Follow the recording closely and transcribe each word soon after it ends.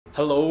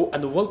Hello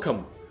and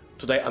welcome!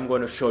 Today I'm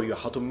going to show you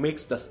how to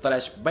mix the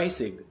stretch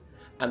basic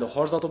and the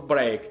horizontal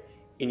break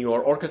in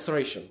your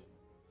orchestration.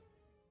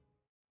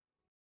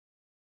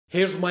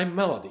 Here's my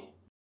melody.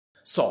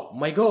 So,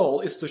 my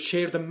goal is to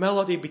share the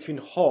melody between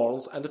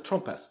horns and the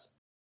trumpets.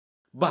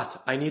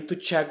 But I need to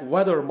check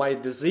whether my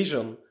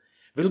decision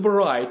will be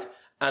right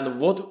and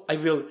what I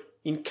will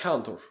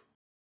encounter.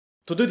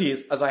 To do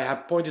this, as I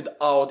have pointed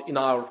out in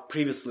our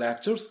previous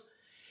lectures,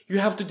 you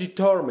have to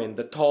determine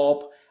the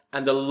top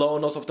and the low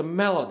notes of the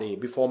melody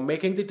before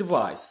making the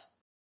device.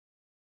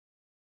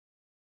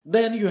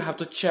 Then you have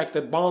to check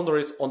the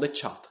boundaries on the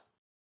chart.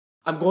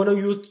 I'm going to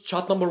use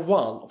chart number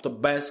 1 of the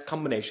best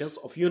combinations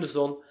of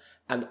unison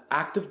and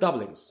active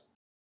doublings.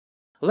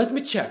 Let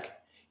me check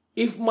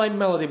if my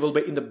melody will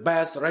be in the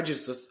best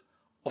registers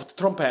of the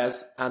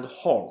trumpets and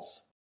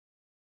horns.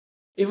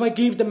 If I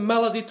give the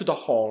melody to the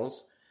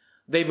horns,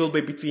 they will be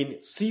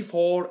between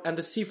C4 and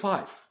the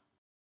C5.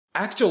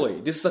 Actually,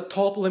 this is the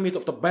top limit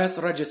of the bass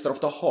register of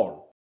the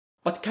horn,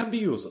 but can be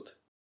used.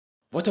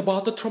 What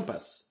about the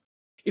trumpets?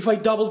 If I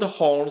double the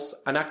horns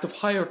and octave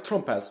higher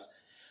trumpets,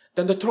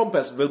 then the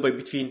trumpets will be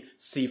between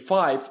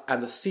C5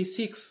 and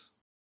C6.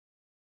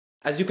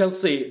 As you can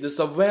see, this is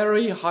a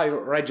very high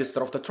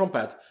register of the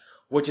trumpet,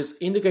 which is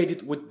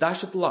indicated with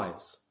dashed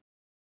lines.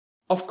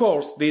 Of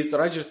course, this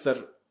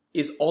register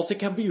is also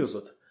can be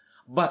used,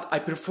 but I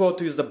prefer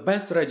to use the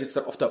bass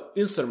register of the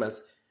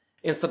instruments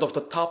instead of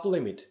the top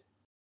limit.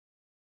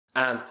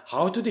 And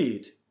how to do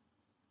it?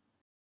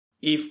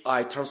 If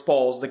I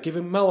transpose the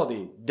given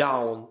melody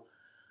down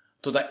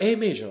to the A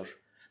major,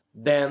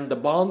 then the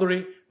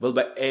boundary will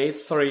be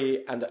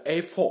A3 and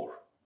A4.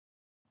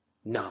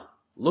 Now,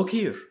 look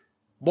here.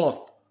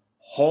 Both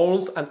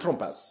horns and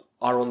trumpets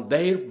are on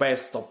their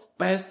best of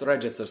best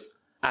registers,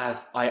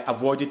 as I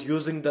avoided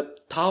using the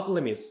top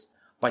limits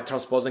by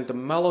transposing the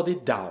melody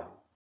down.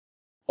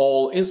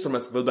 All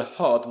instruments will be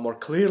heard more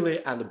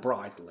clearly and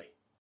brightly.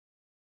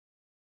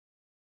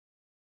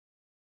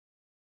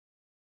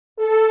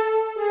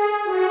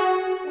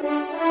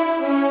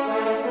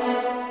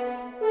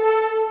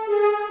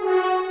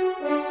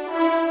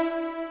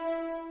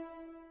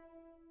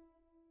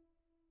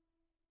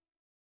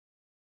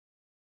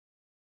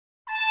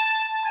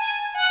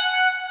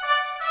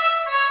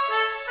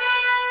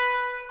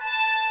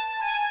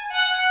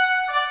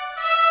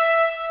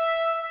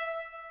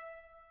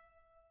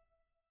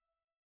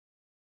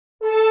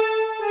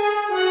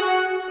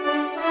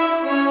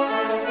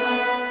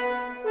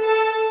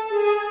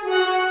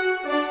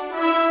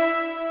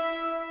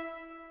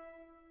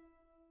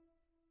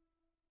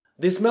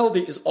 This melody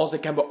is also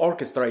can be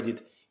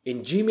orchestrated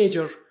in G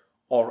major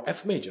or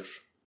F major.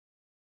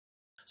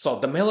 So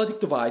the melodic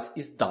device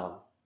is done.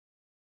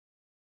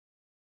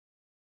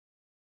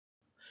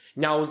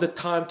 Now is the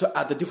time to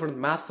add the different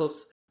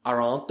methods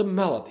around the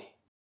melody.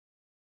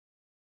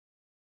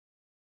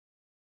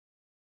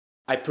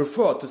 I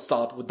prefer to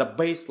start with the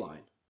bass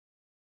line.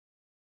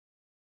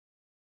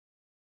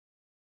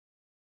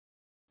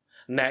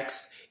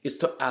 Next is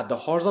to add the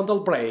horizontal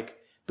break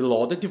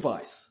below the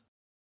device.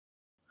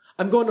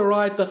 I'm going to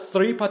write the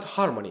 3-part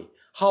harmony.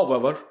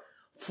 However,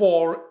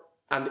 4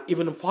 and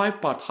even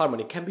 5-part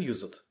harmony can be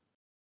used.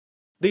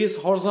 This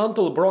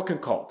horizontal broken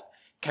chord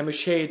can be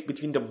shaded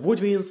between the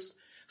woodwinds,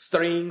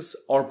 strings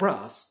or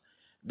brass,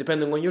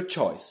 depending on your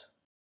choice.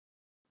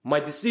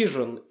 My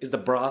decision is the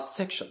brass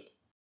section.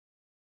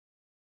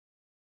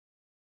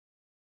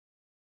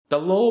 The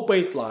low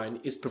bass line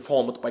is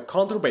performed by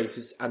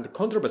contrabasses and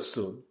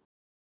contrabassoon,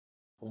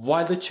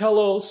 while the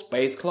cellos,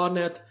 bass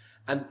clarinet,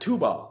 and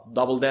tuba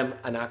double them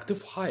an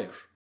octave higher.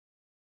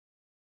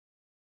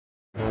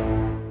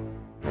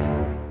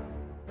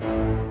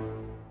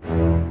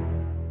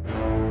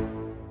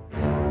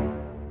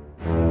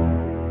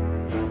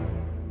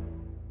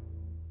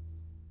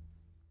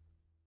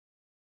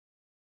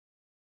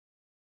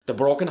 The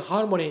broken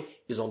harmony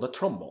is on the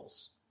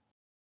trombones.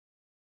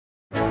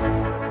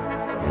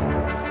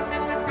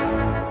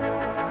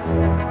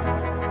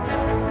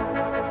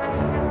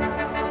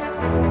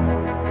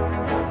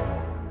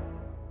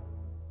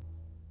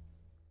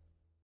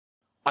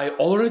 I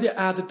already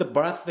added the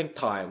breathing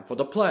time for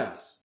the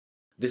players.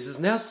 This is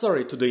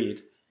necessary to do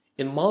it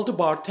in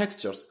multi-bar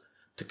textures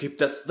to keep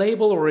the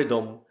stable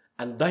rhythm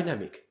and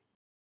dynamic.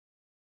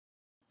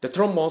 The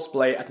trombones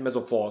play at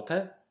mezzo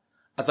forte,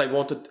 as I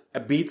wanted a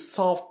bit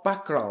soft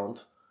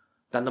background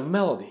than the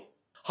melody.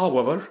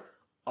 However,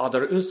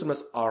 other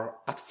instruments are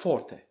at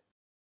forte.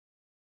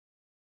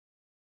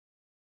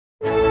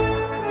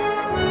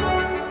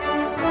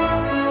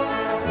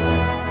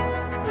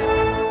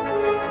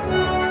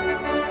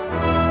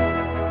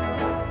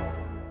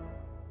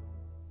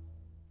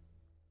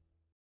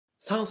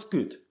 Sounds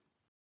good.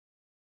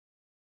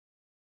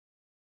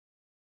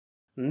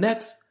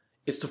 Next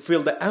is to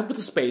fill the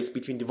empty space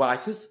between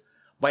devices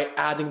by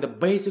adding the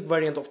basic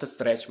variant of the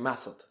stretch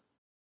method.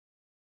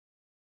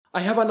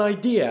 I have an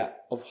idea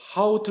of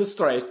how to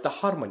stretch the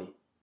harmony.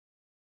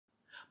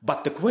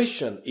 But the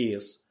question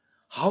is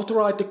how to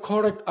write the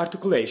correct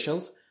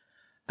articulations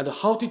and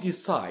how to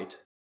decide.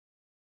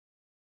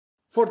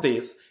 For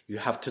this, you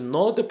have to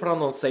know the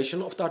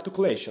pronunciation of the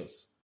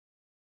articulations.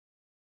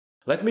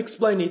 Let me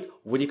explain it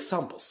with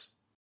examples.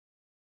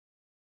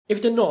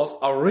 If the notes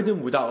are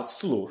written without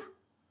slur,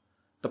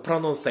 the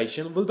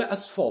pronunciation will be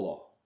as follows.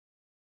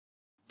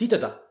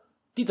 Di-da-da,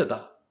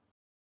 di-da-da.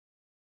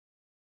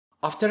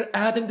 After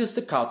adding the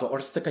staccato or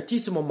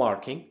staccatissimo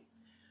marking,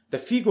 the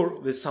figure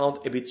will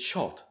sound a bit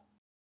short.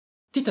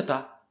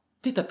 Ti-ta-ta,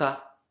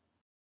 ti-ta-ta.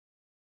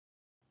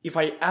 If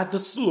I add the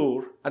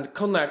slur and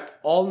connect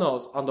all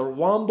notes under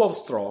one bow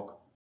stroke,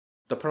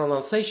 the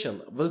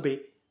pronunciation will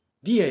be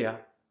dia,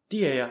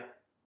 dia.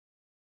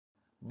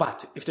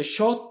 But if the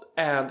short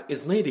end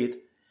is needed,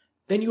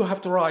 then you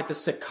have to write the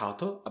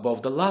staccato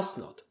above the last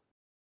note.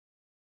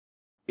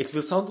 It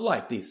will sound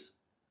like this.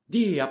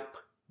 Di-up,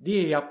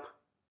 di-up.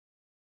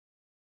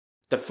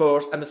 The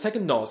first and the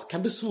second notes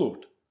can be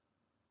slurred,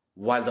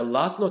 while the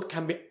last note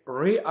can be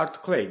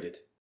re-articulated.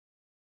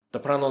 The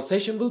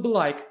pronunciation will be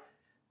like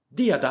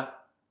dia-da,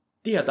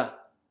 dia-da.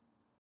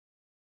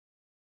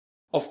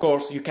 Of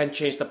course, you can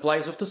change the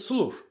place of the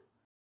slur.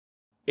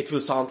 It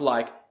will sound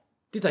like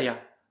didaya,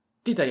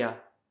 didaya.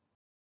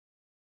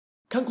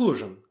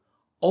 Conclusion.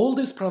 All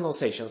these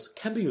pronunciations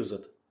can be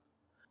used.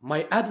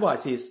 My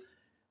advice is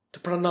to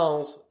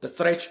pronounce the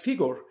stretch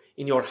figure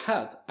in your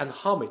head and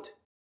hum it.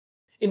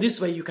 In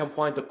this way you can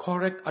find the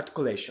correct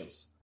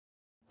articulations.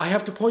 I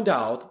have to point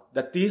out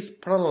that these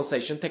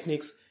pronunciation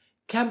techniques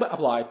can be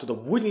applied to the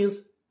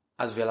woodwinds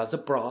as well as the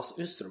brass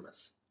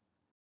instruments.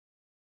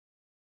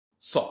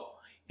 So,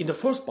 in the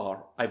first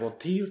bar, I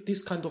want to hear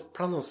this kind of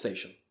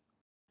pronunciation.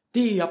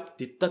 Di-up,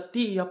 di-da,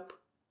 di-up.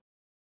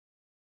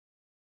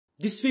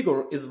 This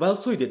figure is well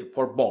suited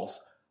for both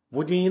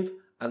woodwind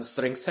and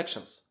string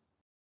sections.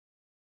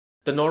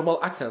 The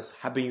normal accents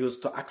have been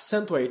used to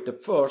accentuate the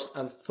first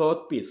and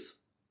third beats.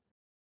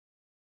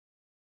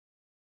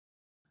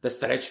 The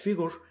stretch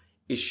figure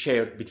is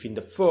shared between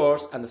the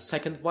first and the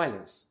second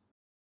violins.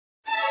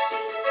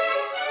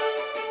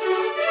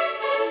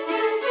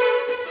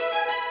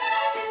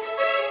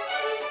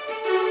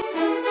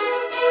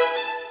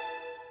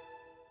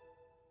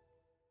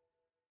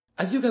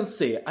 As you can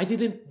see, I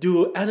didn't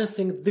do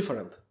anything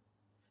different.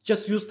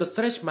 Just used the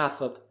stretch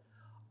method.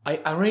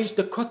 I arranged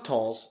the chord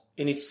tones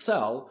in each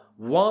cell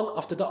one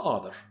after the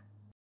other.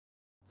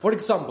 For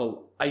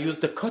example, I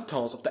used the chord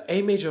tones of the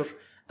A major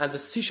and the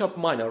C sharp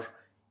minor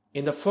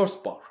in the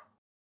first bar.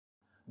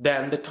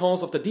 Then the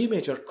tones of the D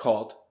major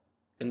chord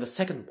in the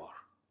second bar.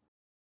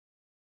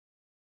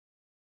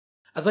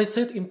 As I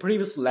said in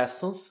previous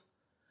lessons,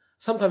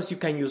 sometimes you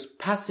can use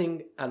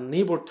passing and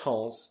neighbor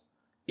tones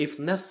if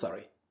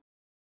necessary.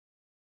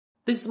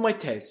 This is my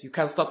taste. You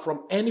can start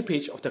from any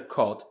pitch of the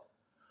chord,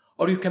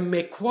 or you can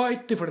make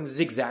quite different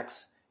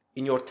zigzags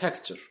in your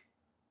texture.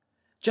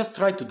 Just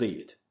try to do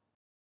it.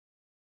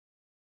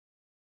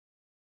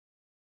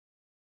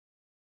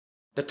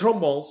 The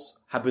trombones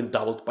have been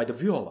doubled by the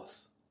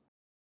violas.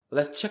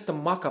 Let's check the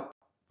mock-up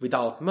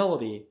without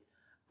melody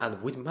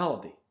and with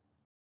melody.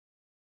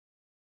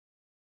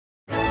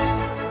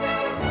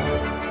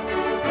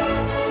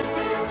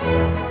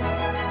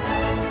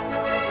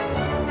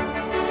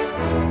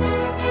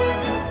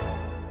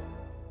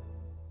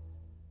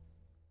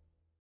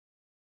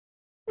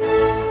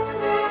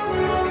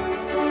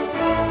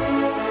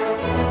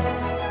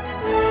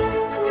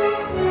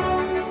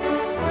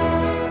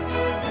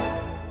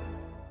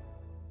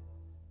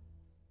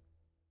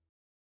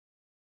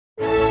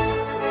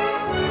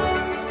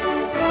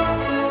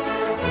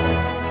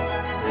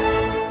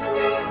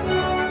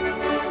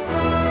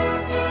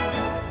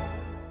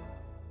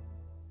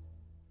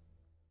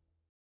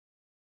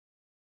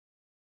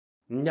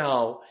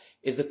 Now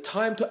is the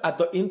time to add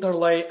the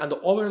interlay and the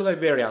overlay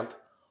variant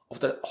of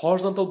the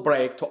horizontal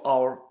break to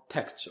our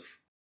texture.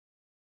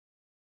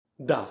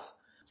 Thus,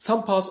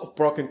 some parts of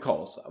broken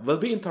chords will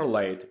be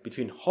interlaid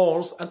between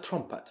horns and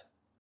trumpet,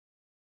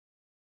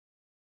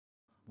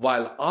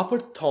 while upper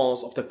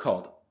tones of the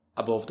chord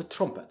above the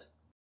trumpet.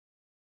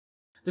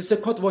 This is the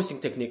chord voicing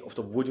technique of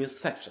the woodwind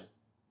section.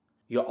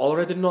 You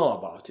already know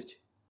about it.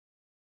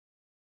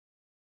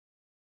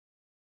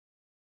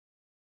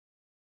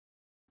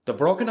 The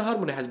broken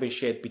harmony has been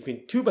shared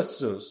between two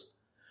bassoons,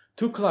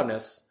 two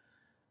clarinets,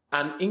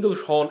 an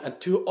English horn and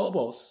two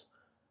oboes,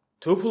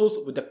 two flutes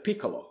with the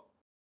piccolo.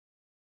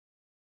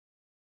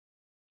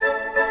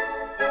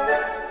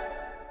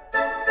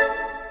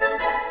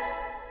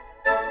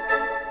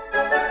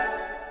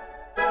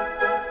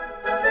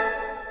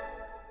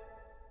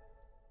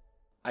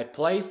 I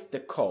place the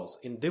chords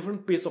in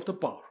different beats of the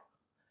bar.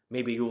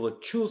 Maybe you will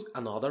choose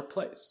another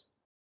place.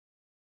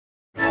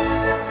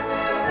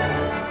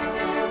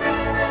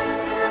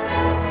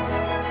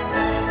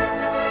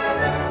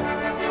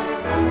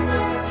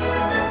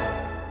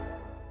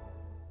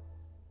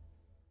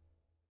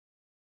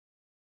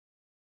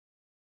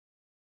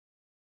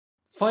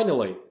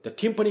 Finally, the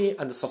timpani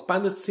and the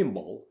suspended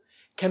cymbal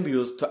can be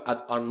used to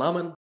add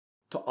ornament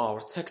to our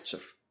texture.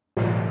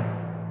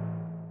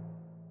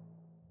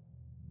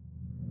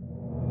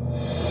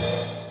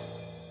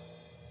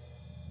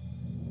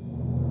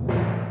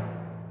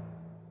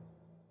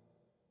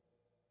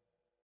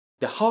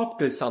 The harp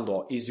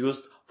glissando is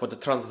used for the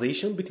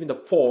transition between the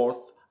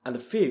 4th and the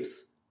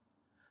 5th,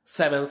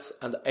 7th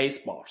and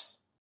 8th bars.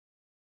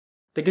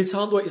 The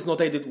glissando is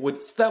notated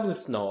with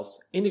stemless notes,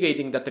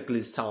 indicating that the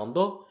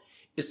glissando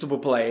is to be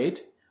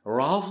played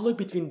roughly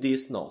between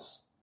these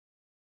notes.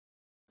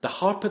 The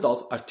harp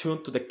pedals are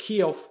tuned to the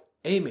key of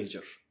A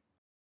major.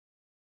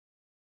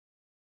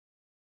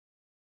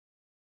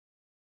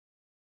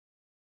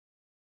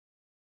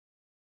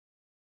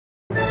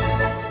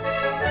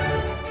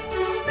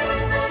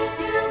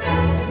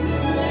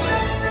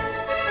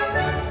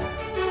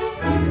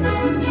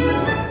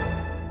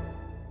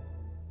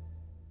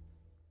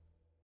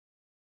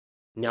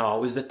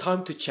 Now is the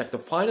time to check the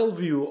final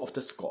view of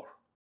the score.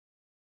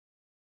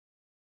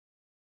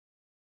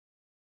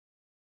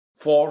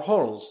 4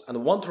 horns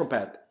and 1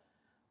 trumpet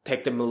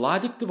take the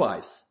melodic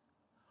device,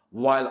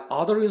 while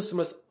other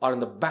instruments are in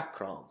the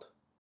background.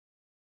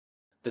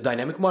 The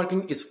dynamic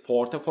marking is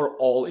forte for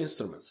all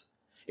instruments,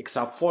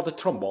 except for the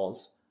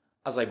trombones,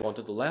 as I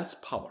wanted less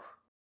power.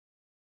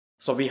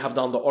 So we have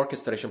done the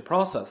orchestration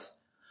process.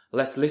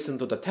 Let's listen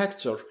to the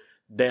texture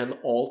then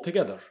all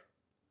together.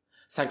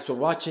 Thanks for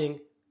watching.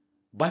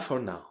 Bye for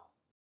now.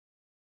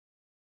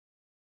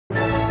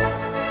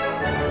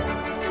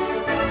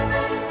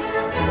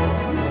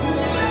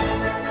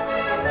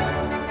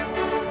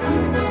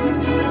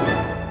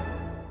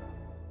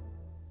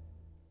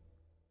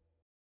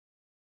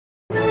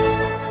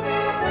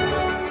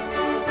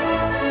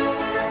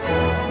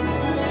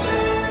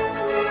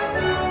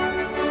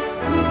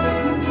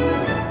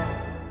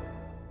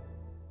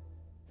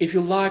 If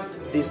you liked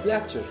this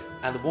lecture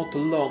and want to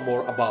learn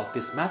more about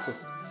these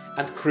methods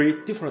and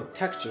create different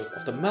textures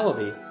of the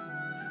melody,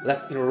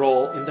 let's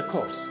enroll in the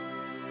course.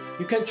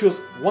 You can choose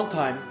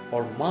one-time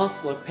or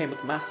monthly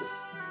payment methods.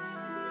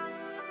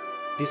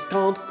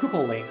 Discount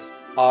coupon links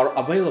are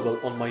available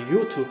on my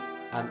YouTube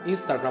and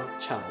Instagram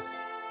channels.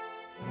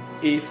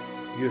 If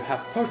you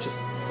have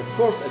purchased the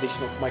first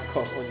edition of my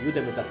course on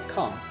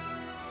udemy.com,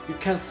 you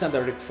can send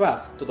a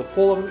request to the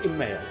following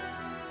email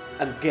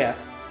and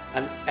get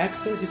an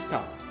extra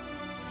discount.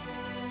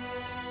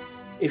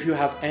 If you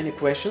have any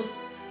questions,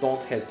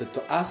 don't hesitate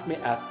to ask me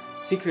at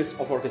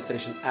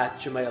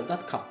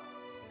secretsoforchestration@gmail.com.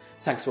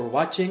 Thanks for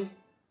watching.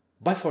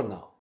 Bye for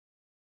now.